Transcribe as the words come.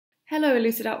Hello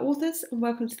Elucidat authors and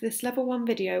welcome to this level 1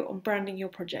 video on branding your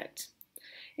project.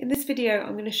 In this video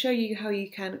I'm going to show you how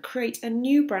you can create a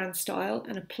new brand style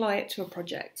and apply it to a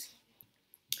project.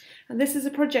 And this is a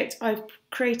project I've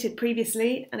created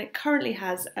previously and it currently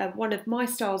has one of my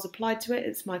styles applied to it.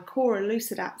 It's my core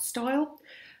Elucidat style,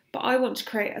 but I want to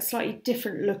create a slightly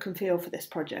different look and feel for this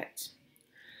project.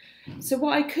 So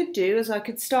what I could do is I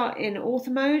could start in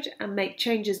author mode and make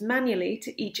changes manually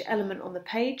to each element on the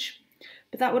page.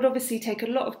 But that would obviously take a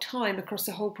lot of time across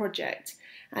the whole project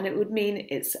and it would mean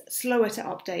it's slower to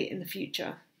update in the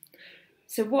future.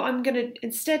 So what I'm going to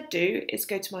instead do is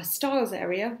go to my styles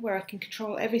area where I can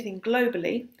control everything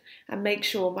globally and make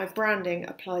sure my branding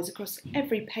applies across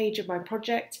every page of my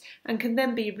project and can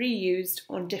then be reused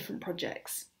on different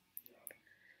projects.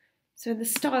 So in the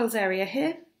styles area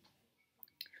here,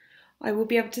 I will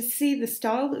be able to see the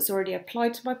style that's already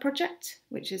applied to my project,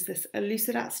 which is this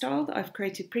Elucidat style that I've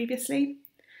created previously.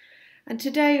 And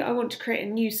today I want to create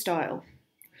a new style.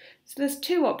 So there's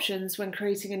two options when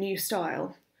creating a new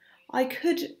style. I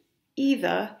could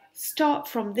either start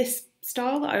from this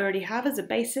style that I already have as a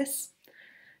basis.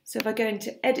 So if I go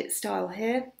into Edit Style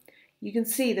here, you can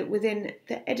see that within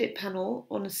the Edit panel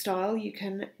on a style, you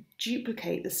can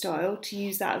duplicate the style to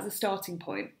use that as a starting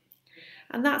point.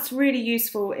 And that's really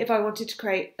useful if I wanted to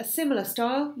create a similar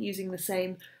style using the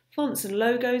same fonts and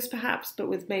logos perhaps, but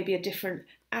with maybe a different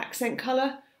accent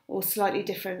colour or slightly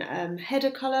different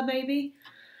header colour maybe.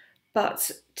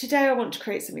 But today I want to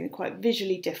create something quite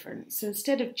visually different. So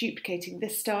instead of duplicating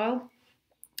this style,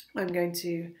 I'm going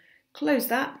to close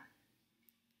that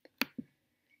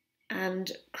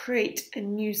and create a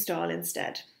new style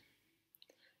instead.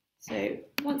 So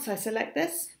once I select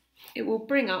this, it will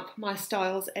bring up my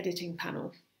styles editing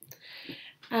panel.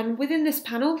 And within this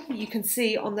panel, you can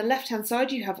see on the left-hand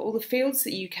side, you have all the fields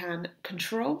that you can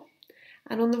control.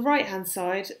 And on the right-hand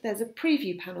side, there's a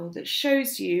preview panel that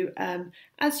shows you,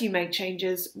 as you make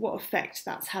changes, what effect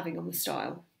that's having on the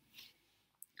style.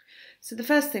 So the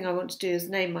first thing I want to do is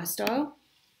name my style.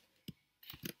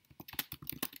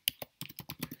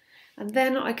 And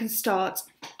then I can start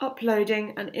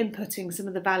uploading and inputting some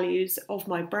of the values of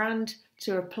my brand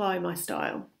to apply my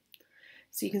style.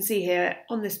 So you can see here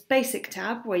on this basic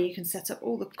tab where you can set up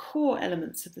all the core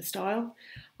elements of the style,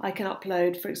 I can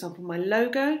upload, for example, my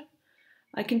logo.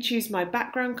 I can choose my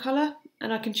background colour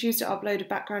and I can choose to upload a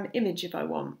background image if I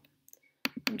want.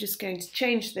 I'm just going to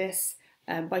change this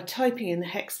by typing in the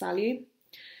hex value.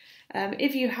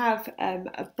 If you have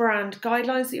a brand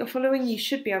guidelines that you're following, you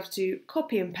should be able to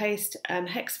copy and paste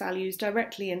hex values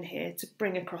directly in here to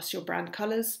bring across your brand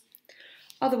colours.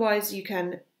 Otherwise, you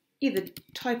can either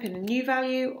type in a new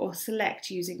value or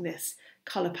select using this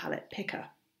colour palette picker.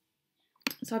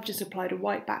 So I've just applied a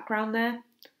white background there.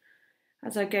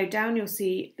 As I go down, you'll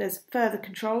see there's further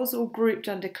controls all grouped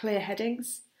under clear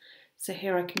headings. So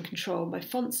here I can control my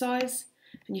font size.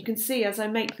 And you can see as I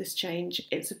make this change,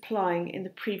 it's applying in the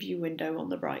preview window on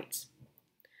the right.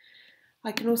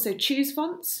 I can also choose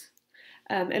fonts.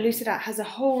 Elucidat has a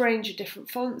whole range of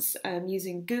different fonts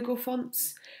using Google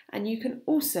Fonts, and you can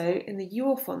also, in the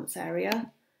Your Fonts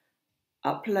area,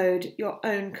 upload your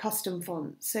own custom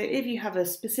font. So if you have a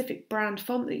specific brand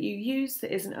font that you use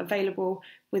that isn't available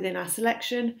within our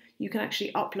selection, you can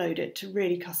actually upload it to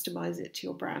really customize it to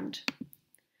your brand.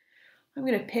 I'm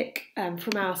going to pick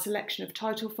from our selection of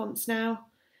title fonts now,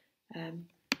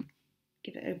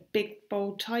 give it a big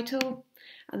bold title,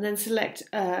 and then select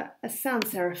a sans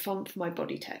serif font for my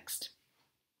body text.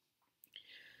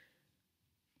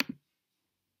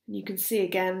 And you can see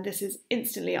again, this is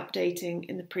instantly updating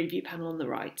in the preview panel on the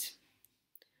right.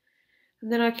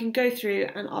 And then I can go through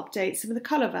and update some of the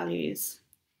colour values.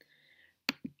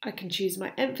 I can choose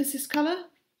my emphasis colour,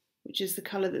 which is the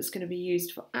colour that's going to be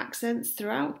used for accents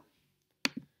throughout.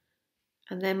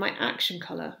 And then my action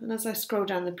colour. And as I scroll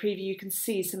down the preview, you can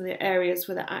see some of the areas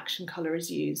where the action colour is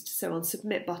used. So on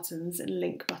submit buttons and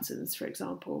link buttons, for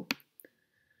example.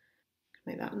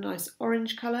 Make that a nice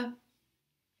orange colour.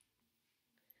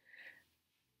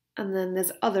 And then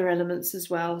there's other elements as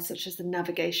well, such as the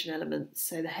navigation elements,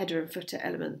 so the header and footer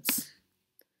elements.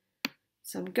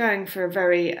 So I'm going for a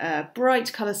very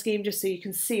bright colour scheme just so you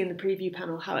can see in the preview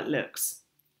panel how it looks.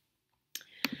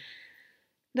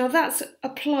 Now that's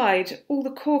applied all the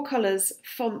core colours,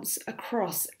 fonts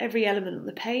across every element on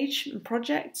the page and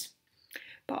project,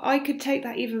 but I could take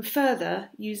that even further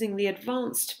using the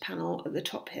advanced panel at the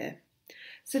top here.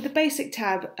 So the basic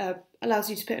tab allows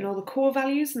you to put in all the core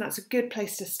values and that's a good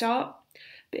place to start.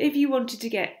 But if you wanted to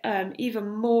get even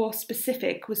more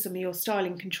specific with some of your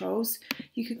styling controls,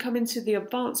 you could come into the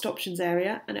advanced options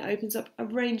area and it opens up a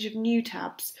range of new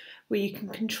tabs where you can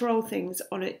control things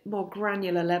on a more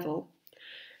granular level.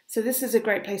 So this is a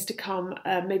great place to come,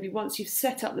 maybe once you've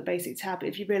set up the basic tab,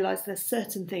 if you realise there's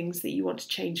certain things that you want to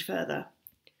change further.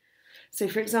 So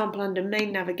for example, under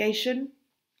main navigation,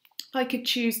 I could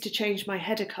choose to change my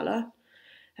header colour.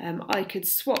 I could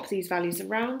swap these values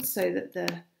around so that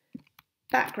the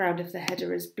background of the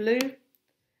header is blue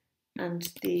and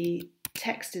the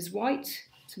text is white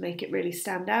to make it really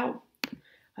stand out.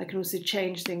 I can also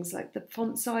change things like the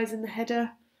font size in the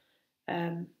header,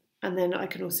 and then I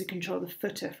can also control the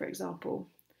footer, for example.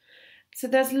 So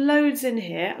there's loads in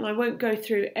here, and I won't go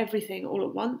through everything all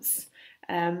at once,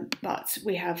 but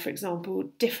we have, for example,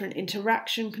 different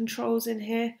interaction controls in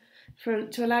here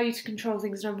to allow you to control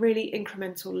things on a really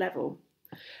incremental level.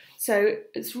 So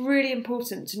it's really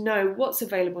important to know what's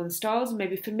available in styles and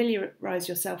maybe familiarise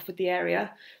yourself with the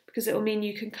area, because it will mean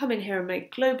you can come in here and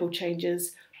make global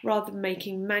changes rather than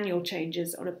making manual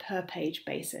changes on a per page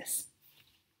basis.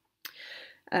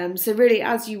 So really,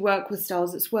 as you work with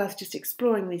styles, it's worth just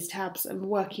exploring these tabs and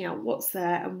working out what's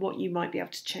there and what you might be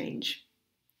able to change.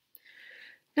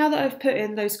 Now that I've put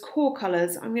in those core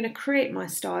colours, I'm going to create my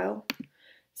style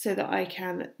so that I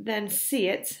can then see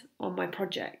it on my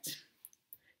project.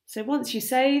 So once you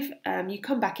save, you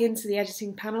come back into the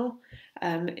editing panel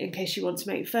in case you want to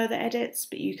make further edits,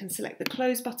 but you can select the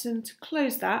close button to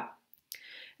close that.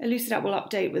 Elucidat will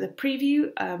update with a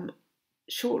preview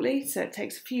shortly, so it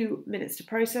takes a few minutes to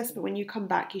process, but when you come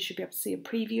back you should be able to see a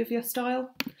preview of your style.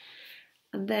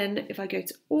 And then if I go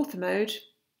to author mode,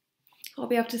 I'll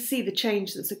be able to see the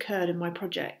change that's occurred in my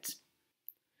project.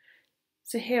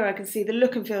 So here I can see the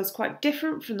look and feel is quite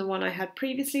different from the one I had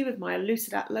previously with my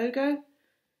Elucidat logo.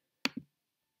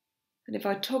 And if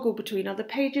I toggle between other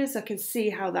pages, I can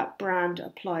see how that brand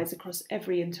applies across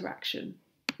every interaction.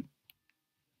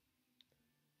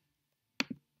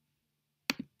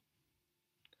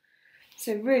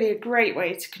 So really a great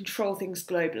way to control things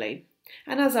globally.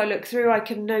 And as I look through, I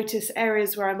can notice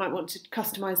areas where I might want to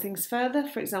customize things further.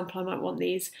 For example, I might want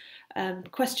these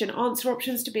question answer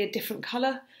options to be a different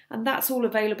color, and that's all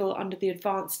available under the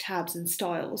advanced tabs and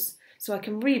styles. So I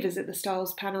can revisit the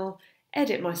styles panel,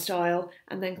 edit my style,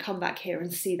 and then come back here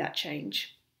and see that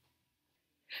change.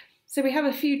 So we have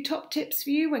a few top tips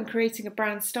for you when creating a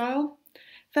brand style.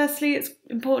 Firstly, it's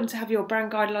important to have your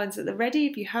brand guidelines at the ready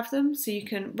if you have them, so you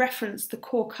can reference the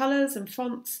core colours and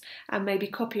fonts and maybe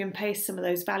copy and paste some of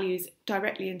those values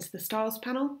directly into the styles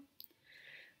panel.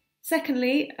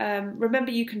 Secondly,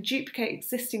 remember you can duplicate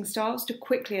existing styles to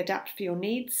quickly adapt for your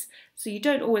needs, so you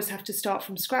don't always have to start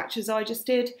from scratch as I just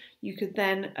did. You could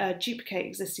then duplicate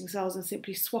existing styles and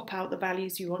simply swap out the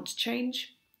values you want to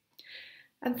change.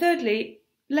 And thirdly,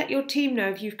 let your team know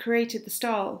if you've created the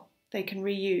style they can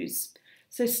reuse.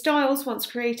 So styles, once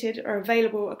created, are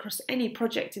available across any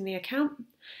project in the account,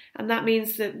 and that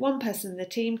means that one person in the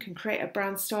team can create a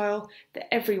brand style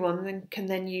that everyone can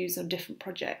then use on different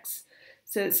projects.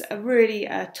 So it's a really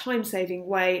time-saving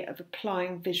way of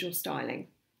applying visual styling.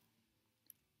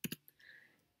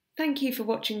 Thank you for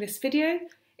watching this video.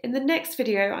 In the next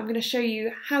video, I'm going to show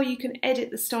you how you can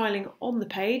edit the styling on the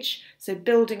page, so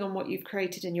building on what you've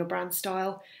created in your brand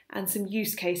style, and some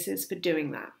use cases for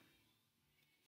doing that.